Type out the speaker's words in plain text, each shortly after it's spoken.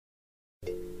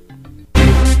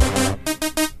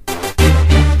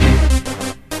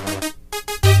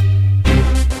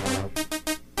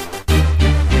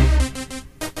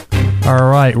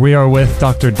right, we are with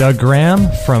Dr. Doug Graham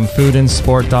from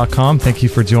foodandsport.com. Thank you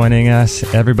for joining us,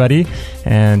 everybody,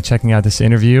 and checking out this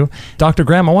interview. Dr.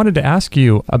 Graham, I wanted to ask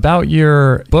you about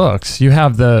your books. You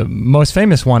have the most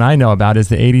famous one I know about is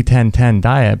the 80-10-10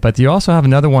 diet, but you also have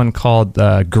another one called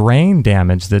Grain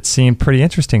Damage that seemed pretty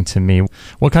interesting to me.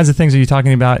 What kinds of things are you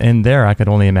talking about in there? I could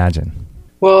only imagine.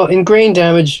 Well, in Grain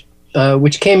Damage,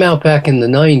 which came out back in the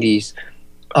 90s,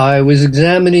 I was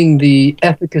examining the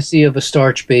efficacy of a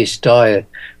starch-based diet.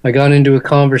 I got into a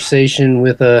conversation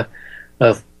with a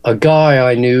guy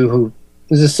I knew who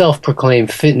was a self-proclaimed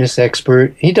fitness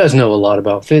expert. He does know a lot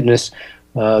about fitness.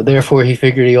 Therefore, he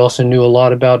figured he also knew a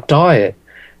lot about diet.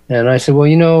 And I said, well,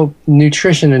 you know,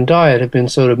 nutrition and diet have been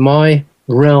sort of my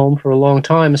realm for a long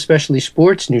time, especially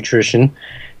sports nutrition.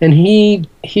 And he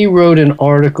wrote an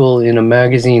article in a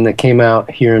magazine that came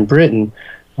out here in Britain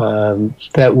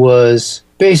that was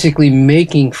basically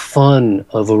making fun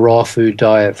of a raw food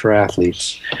diet for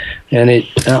athletes. And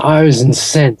I was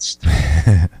incensed.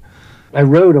 I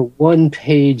wrote a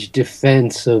one-page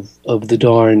defense of the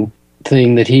darn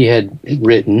thing that he had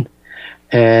written.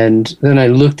 And then I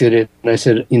looked at it and I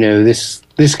said, you know, this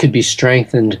could be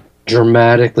strengthened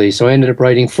dramatically. So I ended up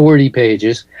writing 40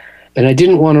 pages. And I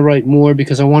didn't want to write more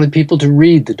because I wanted people to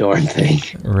read the darn thing.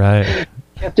 Right.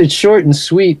 Kept it short and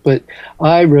sweet, but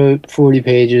I wrote 40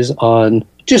 pages on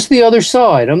just the other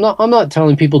side. I'm not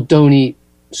telling people don't eat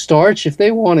starch. If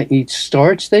they want to eat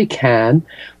starch, they can,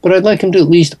 but I'd like them to at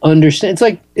least understand.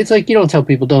 It's like you don't tell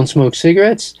people don't smoke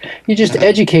cigarettes. You just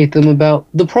educate them about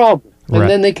the problem, and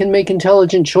then they can make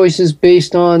intelligent choices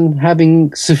based on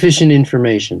having sufficient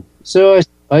information. So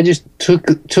I just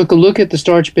took a look at the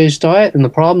starch-based diet and the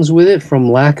problems with it,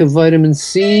 from lack of vitamin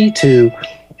C to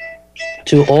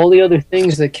all the other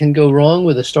things that can go wrong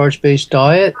with a starch-based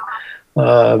diet.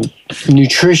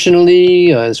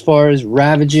 Nutritionally, as far as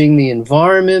ravaging the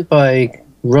environment by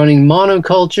running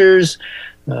monocultures,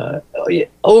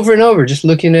 over and over, just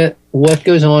looking at what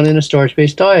goes on in a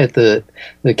starch-based diet, the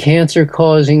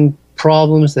cancer-causing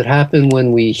problems that happen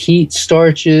when we heat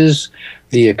starches,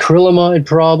 the acrylamide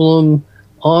problem,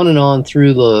 on and on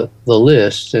through the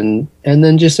list, and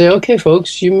then just say, okay,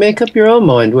 folks, you make up your own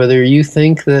mind whether you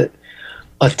think that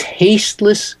a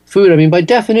tasteless food, I mean, by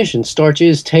definition, starch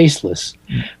is tasteless.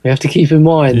 We have to keep in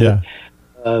mind that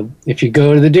if you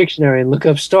go to the dictionary and look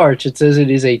up starch, it says it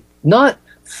is a not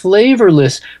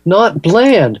flavorless, not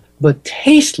bland, but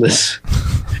tasteless.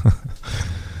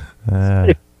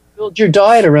 Build your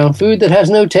diet around food that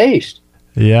has no taste.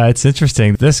 Yeah, it's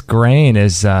interesting. This grain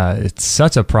is it's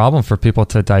such a problem for people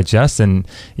to digest, and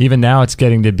even now it's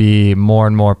getting to be more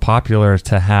and more popular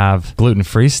to have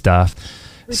gluten-free stuff.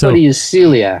 Everybody is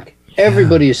celiac.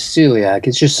 Everybody is celiac.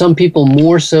 It's just some people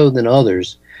more so than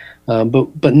others,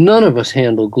 but none of us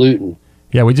handle gluten.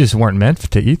 Yeah, we just weren't meant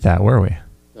to eat that, were we?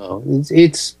 No,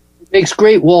 it makes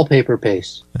great wallpaper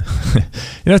paste. You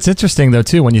know, it's interesting, though,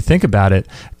 too, when you think about it.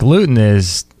 Gluten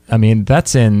is, I mean,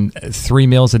 that's in 3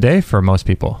 meals a day for most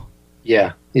people.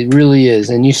 Yeah, it really is.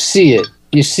 And you see it.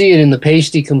 You see it in the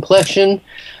pasty complexion.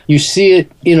 You see it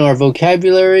in our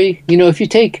vocabulary. You know, if you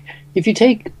take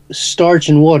starch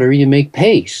and water, you make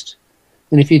paste.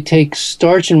 And if you take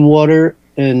starch and water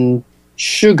and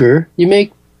sugar, you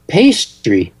make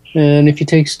pastry. And if you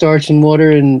take starch and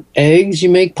water and eggs, you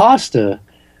make pasta.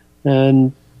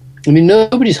 And, I mean,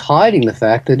 nobody's hiding the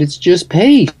fact that it's just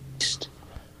paste.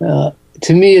 To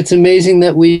me, it's amazing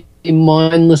that we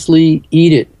mindlessly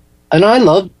eat it. And I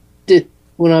loved it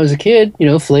when I was a kid, you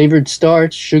know, flavored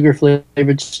starch,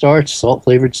 sugar-flavored starch,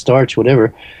 salt-flavored starch,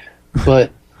 whatever.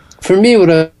 But for me,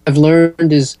 what I've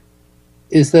learned is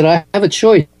that I have a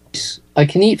choice. I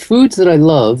can eat foods that I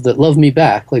love, that love me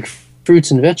back, like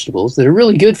fruits and vegetables, that are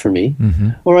really good for me,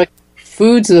 or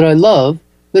foods that I love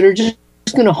that are just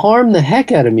going to harm the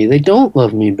heck out of me. They don't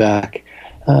love me back.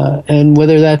 And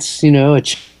whether that's, you know, a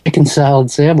chicken salad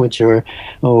sandwich or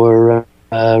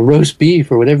roast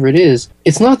beef or whatever it is,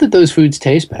 it's not that those foods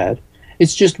taste bad.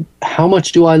 It's just, how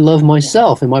much do I love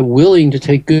myself? Am I willing to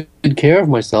take good care of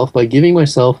myself by giving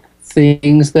myself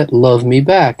things that love me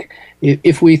back?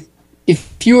 If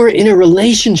you were in a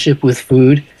relationship with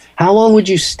food, how long would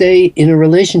you stay in a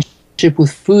relationship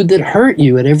with food that hurt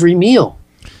you at every meal?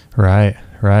 Right.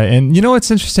 Right. And you know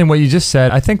what's interesting, what you just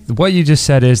said? I think what you just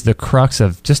said is the crux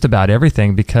of just about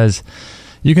everything, because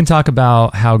you can talk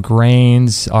about how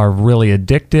grains are really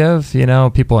addictive, you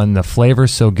know, people, and the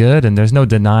flavor's so good, and there's no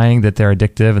denying that they're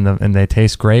addictive and they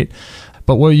taste great.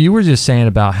 But what you were just saying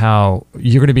about how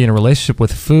you're going to be in a relationship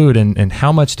with food and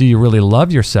how much do you really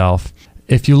love yourself?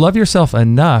 If you love yourself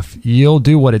enough, you'll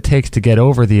do what it takes to get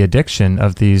over the addiction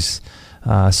of these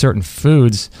certain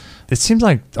foods. it seems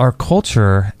like our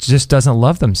culture just doesn't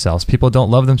love themselves. People don't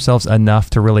love themselves enough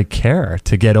to really care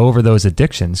to get over those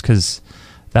addictions, because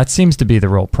that seems to be the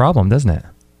real problem, doesn't it?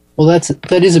 Well,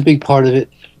 that is a big part of it.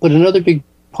 But another big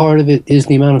part of it is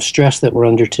the amount of stress that we're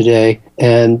under today.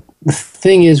 And the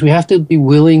thing is, we have to be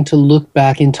willing to look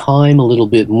back in time a little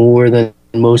bit more than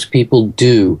most people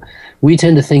do. We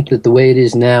tend to think that the way it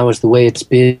is now is the way it's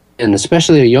been, and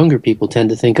especially our younger people tend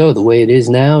to think, oh, the way it is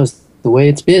now is the way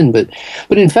it's been. But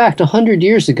in fact, 100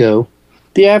 years ago,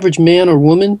 the average man or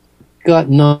woman got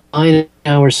 9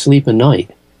 hours sleep a night.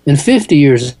 And 50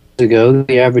 years ago,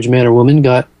 the average man or woman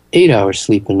got 8 hours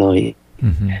sleep a night.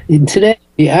 Mm-hmm. Today,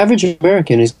 the average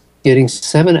American is getting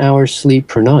 7 hours sleep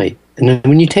per night. And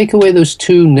when you take away those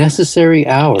 2 necessary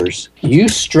hours, you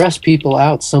stress people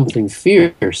out something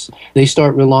fierce. They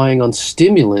start relying on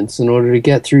stimulants in order to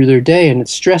get through their day, and it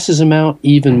stresses them out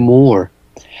even more.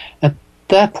 At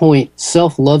that point,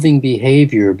 self-loving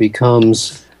behavior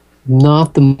becomes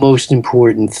not the most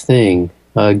important thing.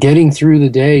 Getting through the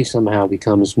day somehow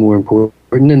becomes more important,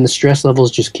 and the stress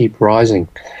levels just keep rising.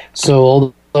 So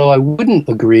although I wouldn't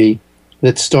agree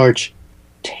that starch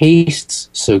tastes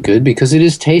so good, because it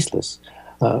is tasteless,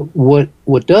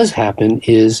 what does happen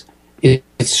is it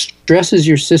stresses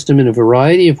your system in a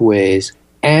variety of ways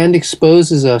and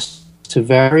exposes us to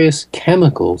various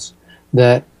chemicals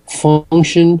that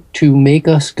function to make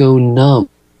us go numb.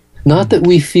 Not that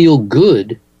we feel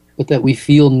good, but that we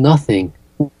feel nothing.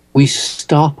 We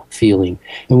stop feeling.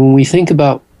 And when we think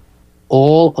about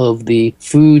all of the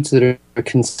foods that are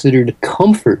considered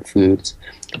comfort foods,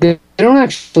 they don't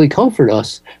actually comfort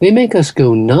us. They make us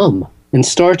go numb. And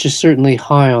starch is certainly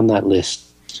high on that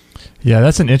list. Yeah,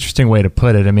 that's an interesting way to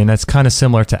put it. I mean, that's kind of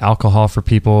similar to alcohol for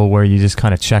people, where you just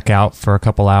kind of check out for a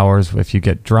couple hours if you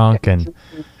get drunk. And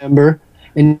remember,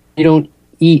 and you don't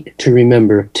eat to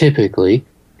remember, typically,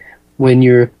 when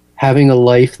you're having a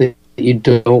life that you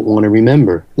don't want to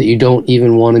remember, that you don't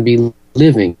even want to be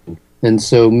living. And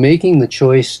so making the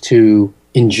choice to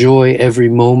enjoy every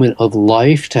moment of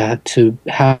life, to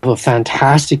have a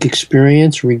fantastic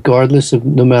experience regardless of,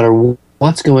 no matter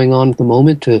what's going on at the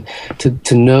moment,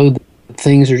 to know that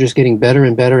things are just getting better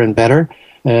and better and better,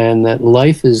 and that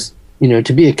life is,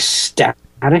 to be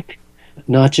ecstatic,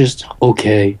 not just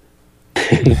okay,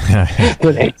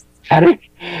 but ecstatic,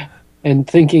 and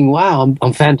thinking, wow,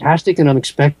 I'm fantastic and I'm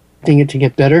expecting it to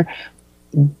get better.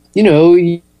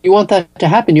 You want that to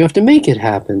happen, you have to make it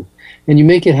happen. And you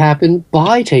make it happen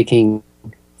by taking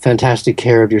fantastic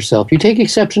care of yourself. You take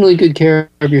exceptionally good care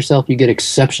of yourself, you get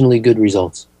exceptionally good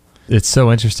results. It's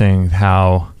so interesting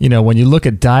how, when you look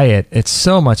at diet, it's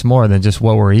so much more than just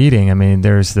what we're eating. I mean,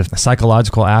 there's the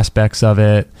psychological aspects of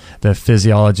it, the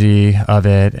physiology of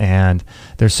it, and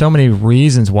there's so many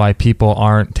reasons why people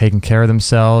aren't taking care of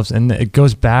themselves. And it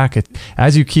goes back,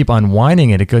 as you keep unwinding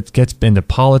it, it gets into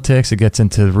politics, it gets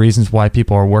into the reasons why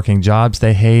people are working jobs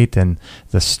they hate, and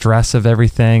the stress of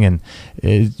everything, and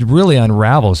it really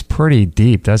unravels pretty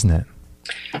deep, doesn't it?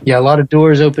 Yeah, a lot of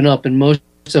doors open up, and most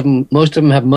of them have